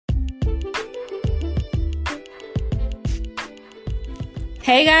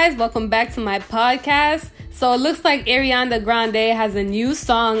Hey guys, welcome back to my podcast. So it looks like Ariana Grande has a new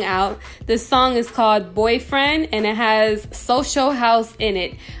song out. This song is called Boyfriend and it has Social House in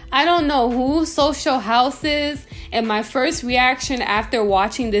it. I don't know who Social House is, and my first reaction after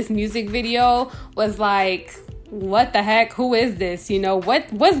watching this music video was like, what the heck? Who is this?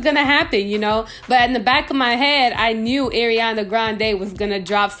 What's gonna happen, But in the back of my head, I knew Ariana Grande was gonna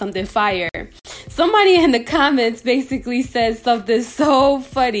drop something fire. Somebody in the comments basically said something so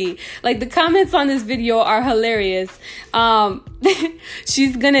funny. Like, the comments on this video are hilarious.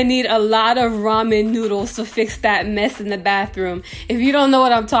 She's gonna need a lot of ramen noodles to fix that mess in the bathroom. If you don't know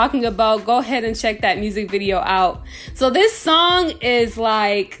what I'm talking about, go ahead and check that music video out. So this song is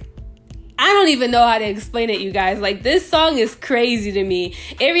like, I don't even know how to explain it, you guys. Like, this song is crazy to me.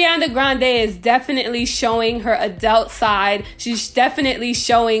 Ariana Grande is definitely showing her adult side. She's definitely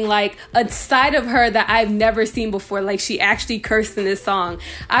showing, like, a side of her that I've never seen before. Like, she actually cursed in this song.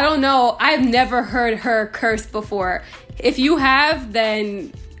 I don't know. I've never heard her curse before. If you have,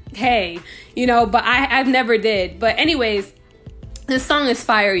 then hey, but I've never did. But anyways, this song is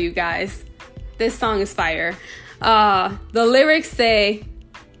fire, you guys. This song is fire. The lyrics say,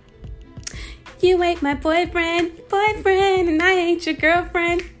 "You ain't my boyfriend, and I ain't your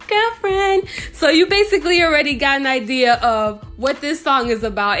girlfriend. So you basically already got an idea of what this song is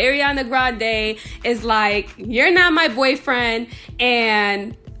about. Ariana Grande is like, you're not my boyfriend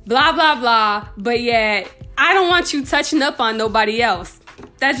and blah, blah, blah. But yet, I don't want you touching up on nobody else.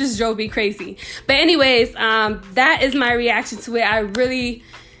 That just drove me crazy. But anyways, that is my reaction to it. I really,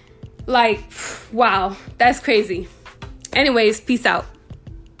 wow, that's crazy. Anyways, peace out.